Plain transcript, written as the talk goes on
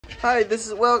Hi,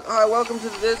 hi, welcome to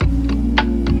this.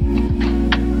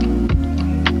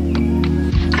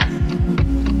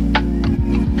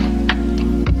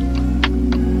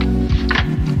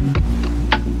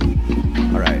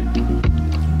 All right.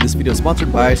 This video is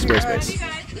sponsored by Squarespace. Hey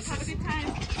guys, let's have a good time.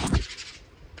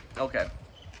 Okay.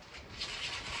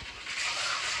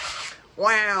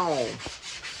 Wow.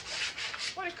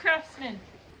 What a craftsman.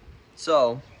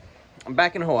 So, I'm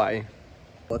back in Hawaii.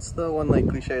 What's the one like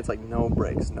cliche? It's like no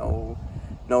breaks, no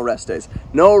rest days.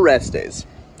 No rest days.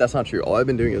 That's not true. All I've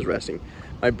been doing is resting.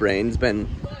 My brain's been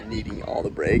needing all the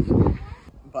break.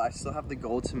 But I still have the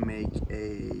goal to make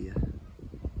a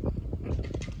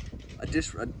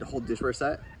whole dishware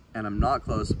set, and I'm not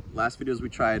close. Last videos we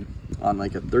tried on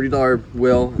like a $30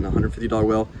 wheel and a $150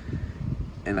 wheel,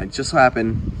 and I just so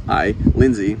happened,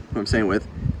 Lindsay, who I'm staying with,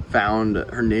 found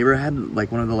her neighbor had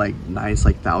like one of the like nice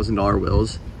like $1,000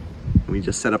 wheels, and we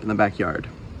just set up in the backyard.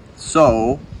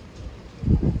 So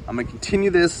I'm gonna continue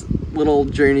this little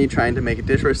journey trying to make a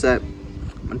dishware set.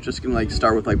 I'm just gonna like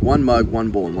start with like one mug,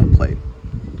 one bowl, and one plate,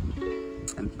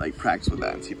 and like practice with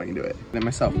that and see if I can do it. Looking at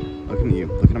myself, looking at you,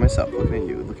 looking at myself, looking at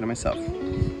you, looking at myself.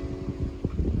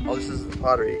 Oh, this is the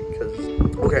pottery, because,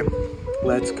 okay,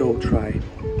 let's go try.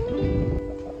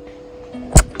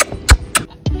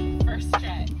 First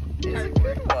try. It's a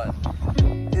good one.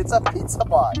 It's a pizza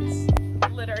box.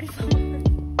 Literally.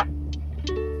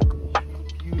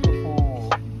 Beautiful.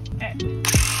 Okay.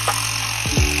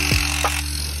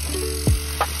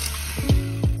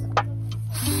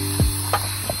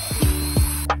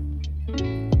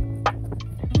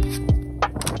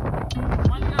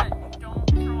 One gun. Don't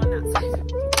throw on that side.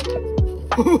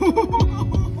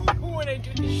 When I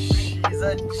do things right. She's a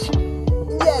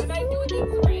When I do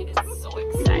things right, it's so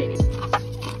exciting.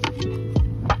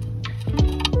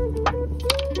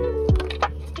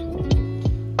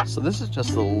 So this is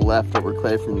just the leftover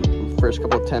clay from the first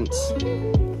couple attempts. So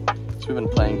we've been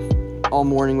playing all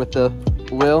morning with the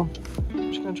wheel.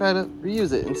 I'm just gonna try to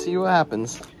reuse it and see what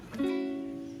happens.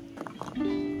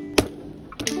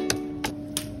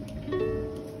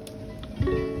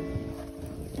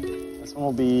 This one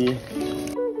will be...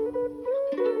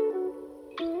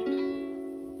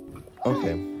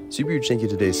 Okay, super huge thank you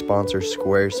to today's sponsor,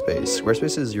 Squarespace.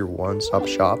 Squarespace is your one-stop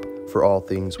shop for all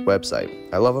things website.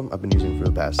 I love them. I've been using them for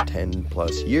the past 10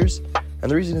 plus years.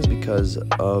 And the reason is because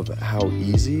of how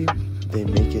easy they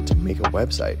make it to make a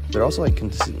website. They're also like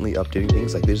consistently updating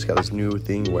things. Like they just got this new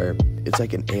thing where it's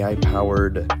like an AI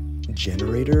powered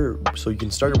generator. So you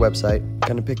can start your website,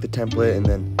 kind of pick the template and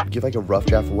then give like a rough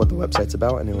draft of what the website's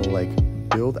about, and it will like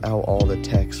build out all the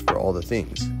text for all the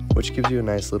things, which gives you a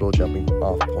nice little jumping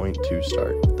off point to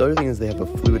start. The other thing is they have a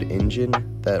fluid engine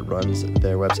that runs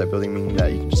their website building, meaning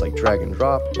that you can just like drag and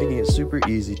drop, making it super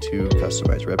easy to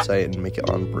customize your website and make it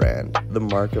on brand. The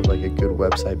mark of like a good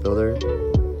website builder,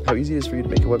 how easy it is for you to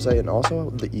make a website, and also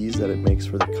the ease that it makes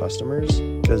for the customers,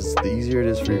 because the easier it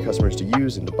is for your customers to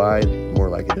use and to buy, the more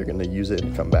likely they're going to use it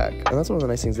and come back. And that's one of the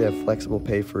nice things, they have flexible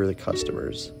pay for the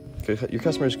customers. Your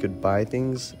customers could buy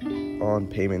things on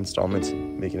payment installments,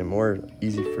 making it more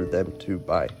easy for them to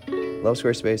buy. Love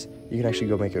Squarespace. You can actually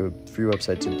go make a free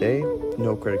website today,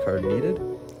 no credit card needed.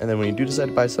 And then when you do decide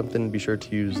to buy something, be sure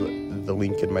to use the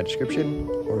link in my description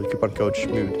or the coupon code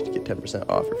SHMOOD to get 10%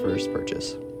 off your first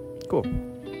purchase. Cool.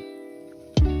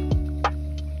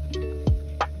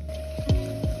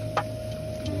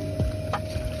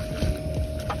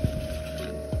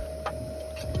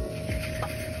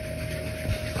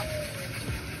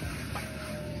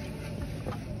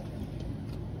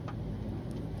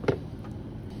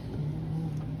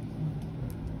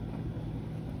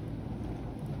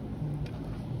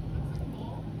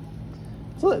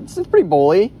 So it's pretty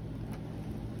bowly.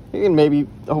 You can maybe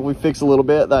hopefully fix a little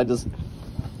bit that I just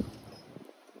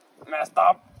messed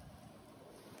up.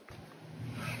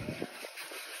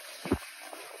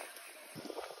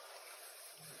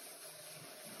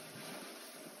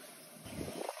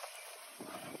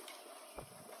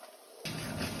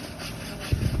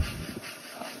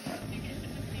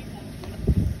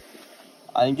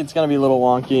 I think it's gonna be a little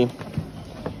wonky.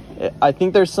 I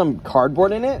think there's some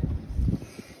cardboard in it.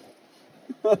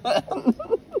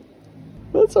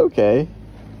 That's okay.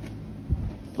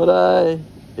 But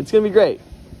it's gonna be great.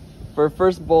 For a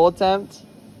first bowl attempt.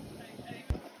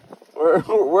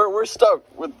 We're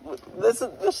stoked with this.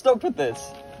 We're stoked with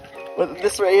this. With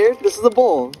this right here, this is a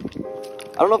bowl.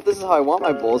 I don't know if this is how I want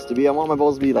my bowls to be. I want my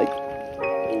bowls to be like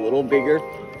a little bigger.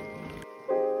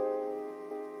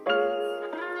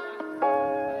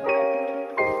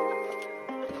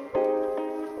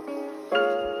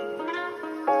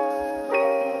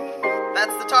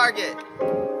 That's the target.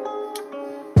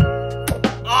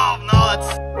 Oh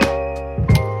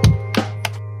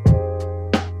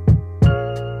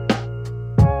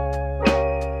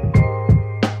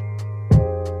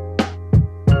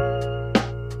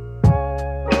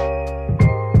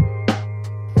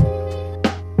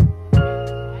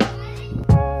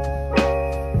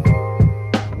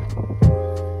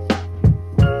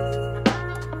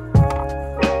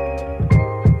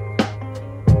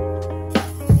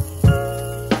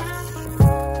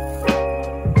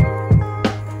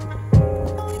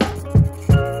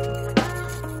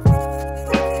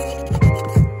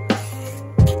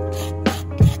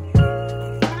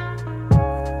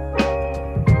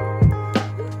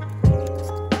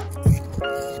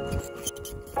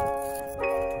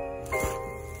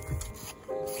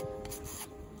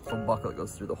a buckle that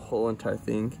goes through the whole entire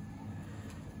thing.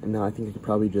 And now I think I could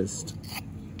probably just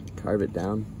carve it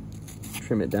down,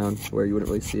 trim it down to where you wouldn't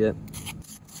really see it.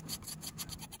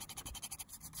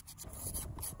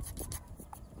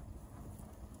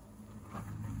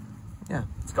 Yeah,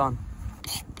 it's gone.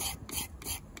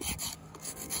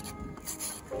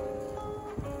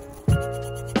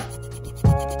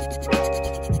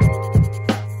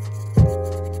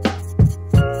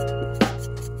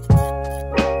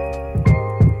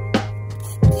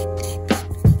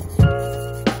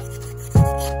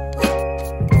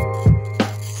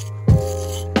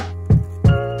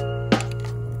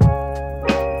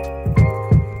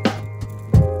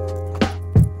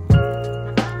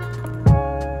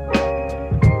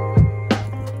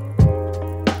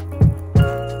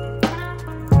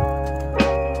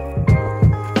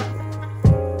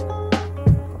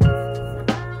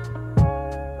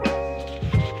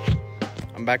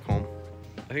 I'm back home.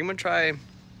 I think I'm gonna try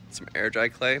some air dry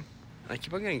clay. I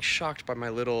keep on getting shocked by my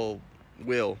little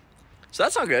wheel. So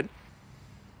that's not good.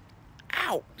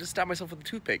 Ow! Just stabbed myself with a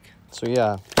toothpick. So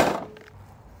yeah.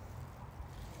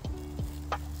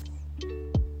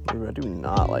 I do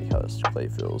not like how this clay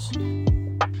feels. I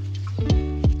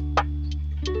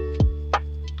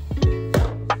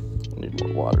need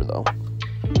more water though.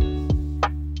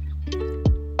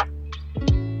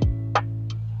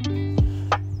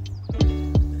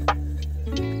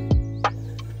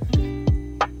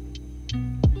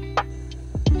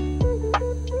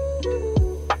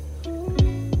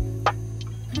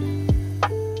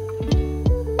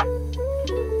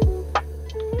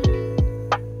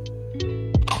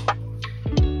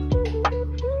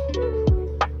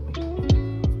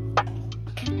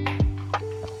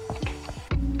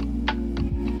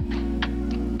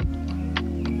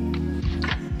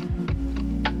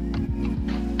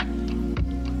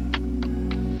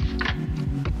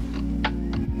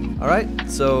 Alright,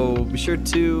 so be sure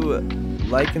to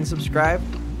like and subscribe.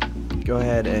 Go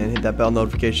ahead and hit that bell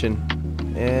notification.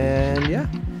 And yeah.